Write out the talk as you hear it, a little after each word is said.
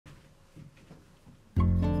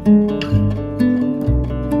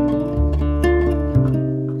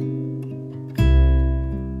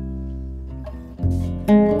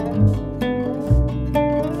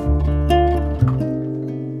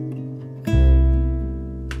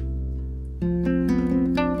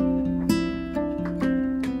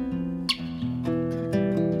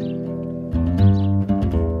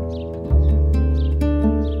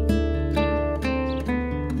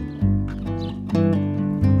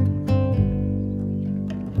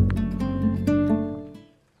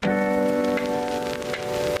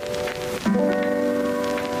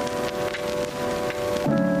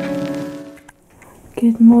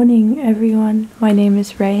Good morning everyone, my name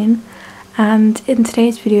is Rain and in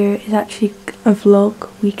today's video is actually a vlog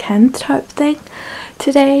weekend type thing.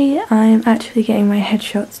 Today I'm actually getting my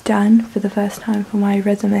headshots done for the first time for my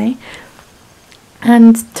resume,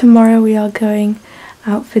 and tomorrow we are going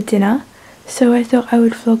out for dinner, so I thought I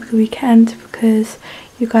would vlog the weekend because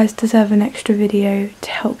you guys deserve an extra video to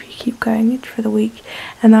help you keep going for the week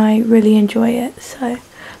and I really enjoy it, so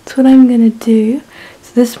that's what I'm gonna do.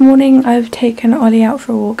 So this morning I've taken Ollie out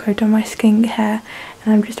for a walk, I've done my skincare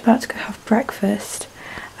and I'm just about to go have breakfast,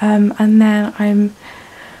 and then I'm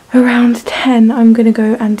around 10 I'm gonna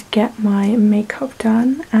go and get my makeup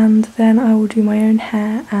done and then I will do my own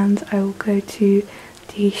hair and I will go to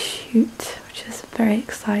the shoot, which is very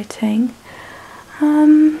exciting.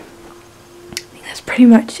 I think that's pretty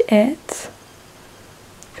much it,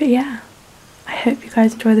 but yeah, I hope you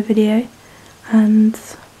guys enjoy the video and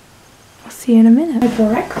I'll see you in a minute. For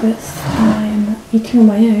breakfast I'm eating on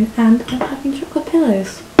my own and I'm having chocolate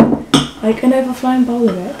pillows, like an overflowing bowl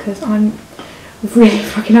of it because I'm really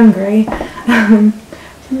fucking hungry. I'm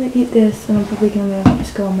gonna eat this and I'm probably gonna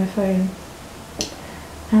just go on my phone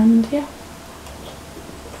and yeah.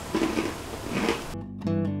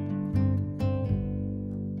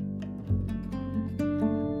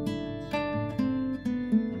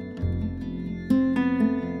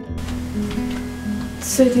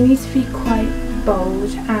 So they need to be quite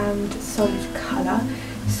bold and solid colour,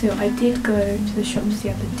 so I did go to the shops the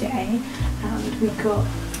other day and we got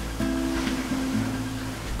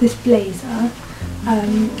this blazer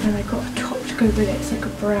and I got a top to go with it. It's like a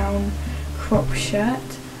brown crop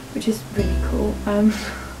shirt which is really cool.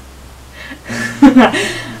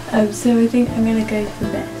 So I think I'm going to go for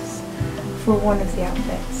this for one of the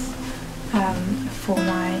outfits for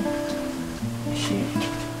my shoot.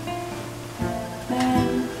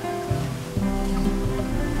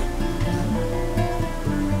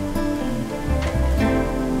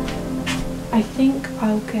 I think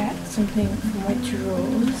I'll get something for my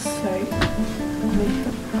drawers,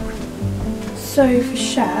 so for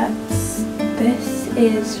shirts, this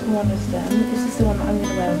is one of them. This is the one that I'm going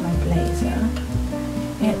to wear with my blazer.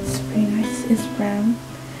 It's pretty nice, it's brown.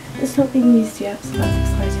 It's not being used yet, so that's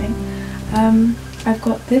exciting. I've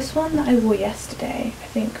got this one that I wore yesterday, I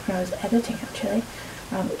think when I was editing actually,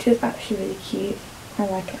 which is actually really cute. I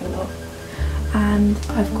like it a lot. And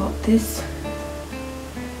I've got this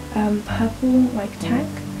purple like tag,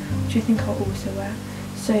 which I think I'll also wear.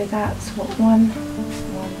 So that's what, one,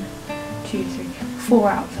 two, three, 4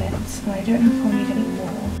 outfits, and I don't know if I'll need any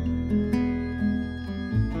more.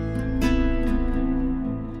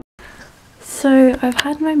 So I've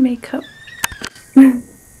had my makeup.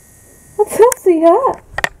 What's up, sweetheart?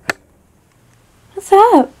 What's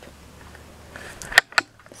up?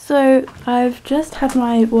 So I've just had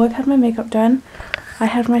my, I've had my makeup done. I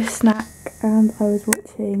had my snack and I was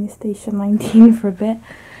watching Station 19 for a bit,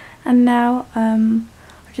 and now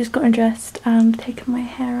I've just gotten dressed and taken my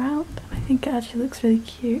hair out. I think it actually looks really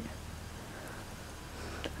cute.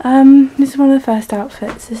 This is one of the first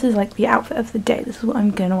outfits. This is like the outfit of the day. This is what I'm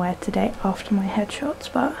gonna wear today after my headshots,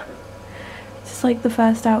 but this is like the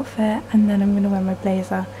first outfit, and then I'm gonna wear my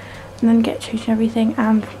blazer and then get changed and everything.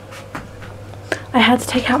 And I had to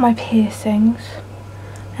take out my piercings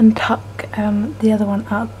and tuck the other one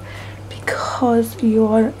up because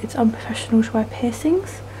it's unprofessional to wear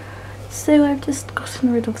piercings, so I've just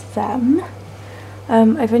gotten rid of them.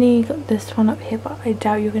 I've only got this one up here, but I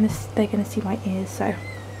doubt they're gonna see my ears, so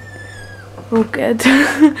we're all good.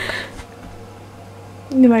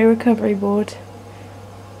 My recovery board,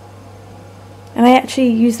 and I actually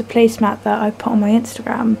use the placemat that I put on my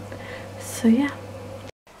Instagram, so yeah.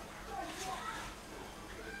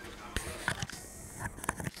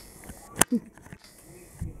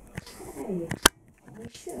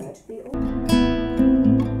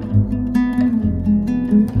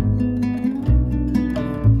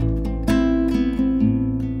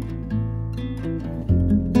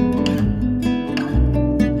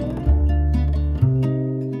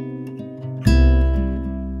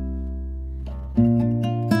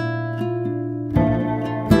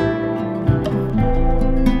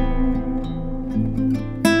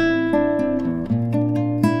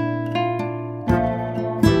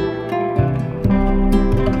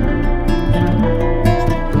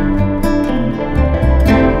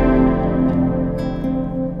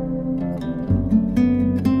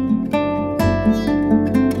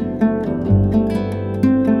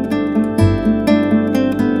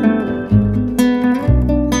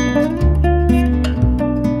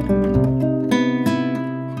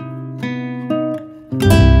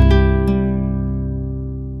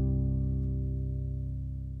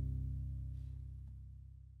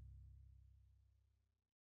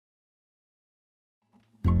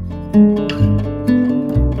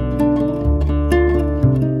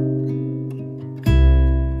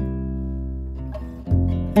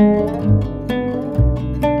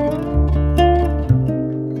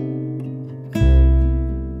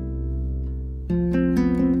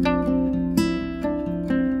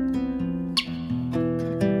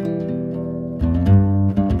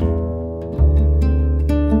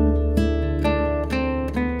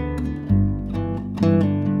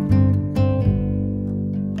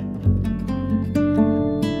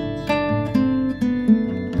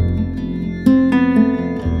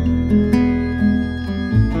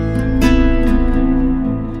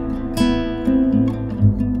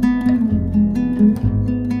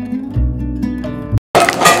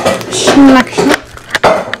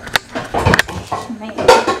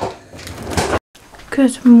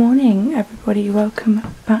 Good morning everybody, welcome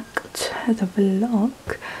back to the vlog.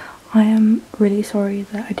 I am really sorry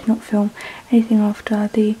that I did not film anything after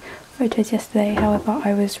the photos yesterday, however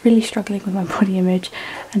I was really struggling with my body image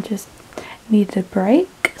and just needed a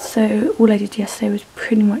break, so all I did yesterday was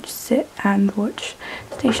pretty much sit and watch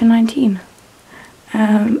Station 19,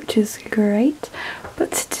 which is great.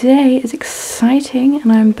 But today is exciting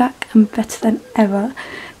and I'm back and better than ever.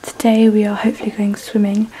 Today we are hopefully going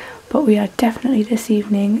swimming, but we are definitely this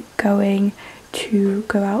evening going to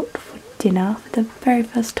go out for dinner for the very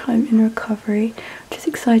first time in recovery, which is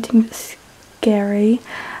exciting but scary.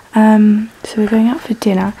 So we're going out for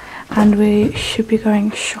dinner and we should be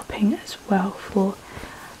going shopping as well for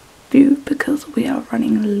food because we are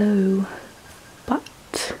running low, but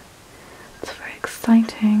it's very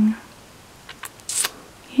exciting.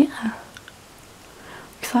 Yeah,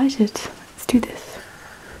 excited. Let's do this.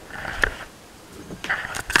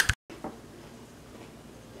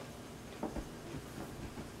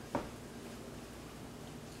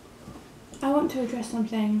 I want to address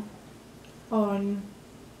something on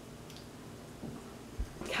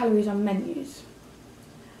calories on menus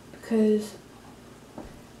because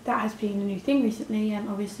that has been a new thing recently, and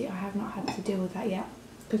obviously I have not had to deal with that yet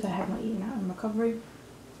because I have not eaten out in recovery.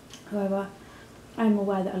 However, I am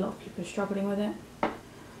aware that a lot of people are struggling with it.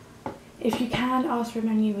 If you can, ask for a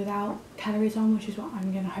menu without calories on, which is what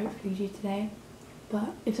I'm going to hopefully do today,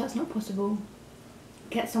 but if that's not possible,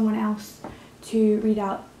 get someone else to read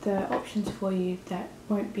out the options for you that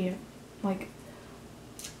won't be like,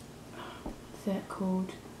 what's it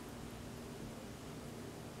called,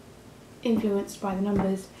 influenced by the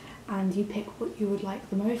numbers, and you pick what you would like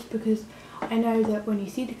the most, because I know that when you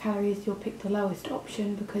see the calories you'll pick the lowest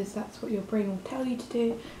option because that's what your brain will tell you to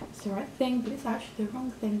do. It's the right thing, but it's actually the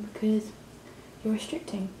wrong thing because you're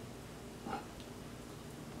restricting.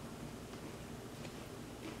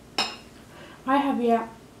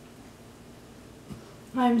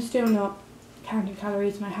 I'm still not counting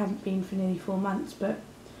calories and I haven't been for nearly 4 months, but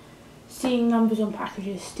seeing numbers on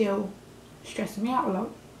packages still stressing me out a lot.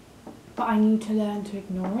 But I need to learn to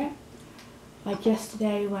ignore it. Like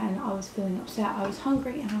yesterday when I was feeling upset, I was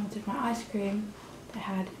hungry and I wanted my ice cream that I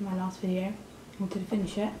had in my last video. I wanted to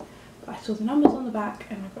finish it, but I saw the numbers on the back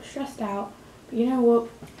and I got stressed out. But you know what?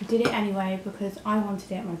 I did it anyway because I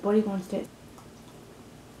wanted it, my body wanted it.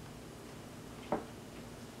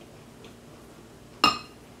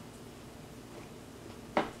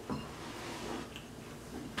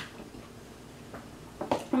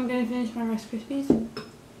 I'm going to finish my Rice Krispies and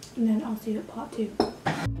then I'll see you at part 2.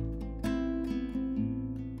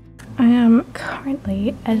 I am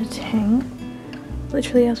currently editing,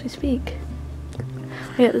 literally as we speak.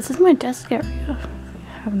 Yeah, this is my desk area.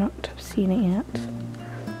 I have not seen it yet.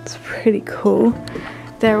 It's pretty cool.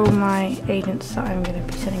 They're all my agents that I'm going to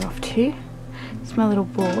be sending off to. It's my little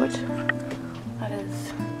board. That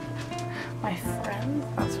is my friend.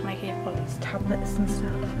 That's when I gave all these tablets and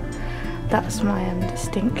stuff. That's my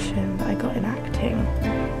distinction that I got in acting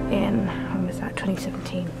in, when was that,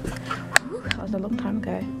 2017. Whew, that was a long time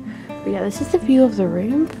ago. But yeah, this is the view of the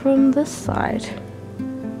room from this side.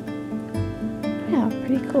 Yeah,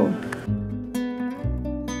 pretty cool.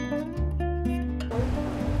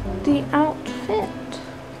 The outfit.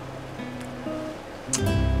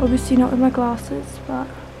 Obviously not with my glasses, but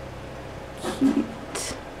cute.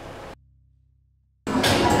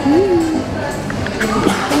 Can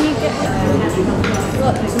you get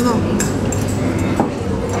look, some more.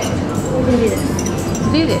 We can do this.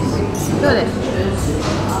 Do this. Do this.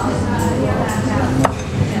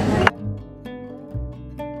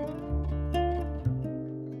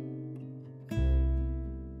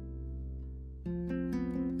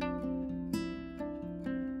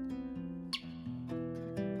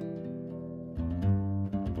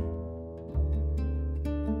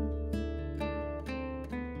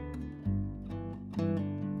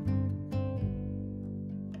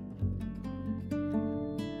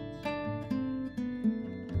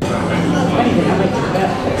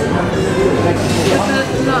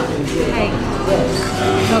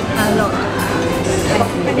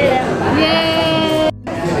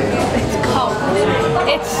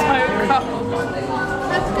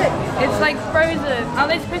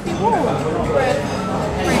 they supposed to be warm?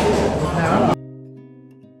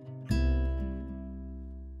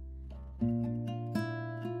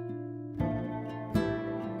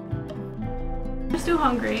 I'm still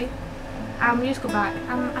hungry. We just got back.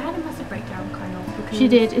 I had a massive breakdown, kind of. Because, she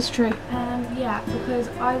did, it's true. Yeah, because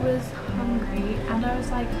I was hungry and I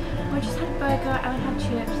was like, well, I just had a burger and I had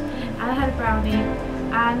chips and I had a brownie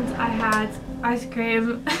and I had ice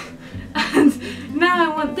cream and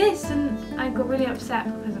now I want this, and I got really upset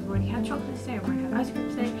because I've already had chocolate today, I've already had ice cream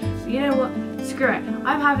today. But you know what? Screw it.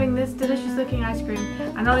 I'm having this delicious looking ice cream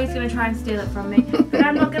and Ollie's going to try and steal it from me, but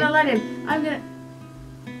I'm not going to let him. I'm going to...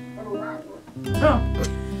 Oh.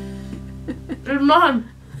 It's mine.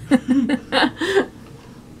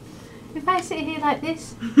 If I sit here like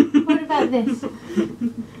this, what about this?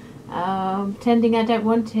 Pretending I don't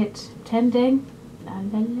want it. Pretending. La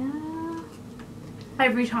la la.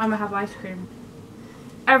 Every time I have ice cream.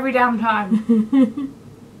 Every damn time.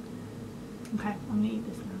 Okay, I'm gonna eat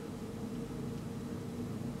this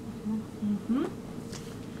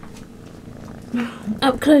now.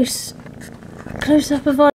 Up close. Close up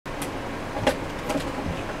of all.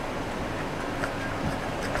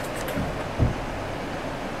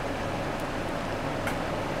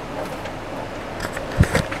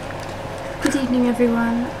 Good evening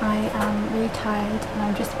everyone, I am really tired and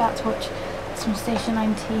I'm just about to watch this from Station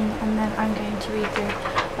 19 and then I'm going to read through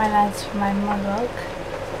my lines for my monologue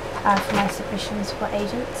for my submissions for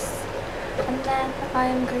agents, and then I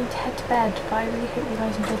am going to head to bed. But I really hope you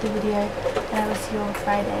guys enjoyed the video and I will see you on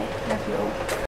Friday. Love you all.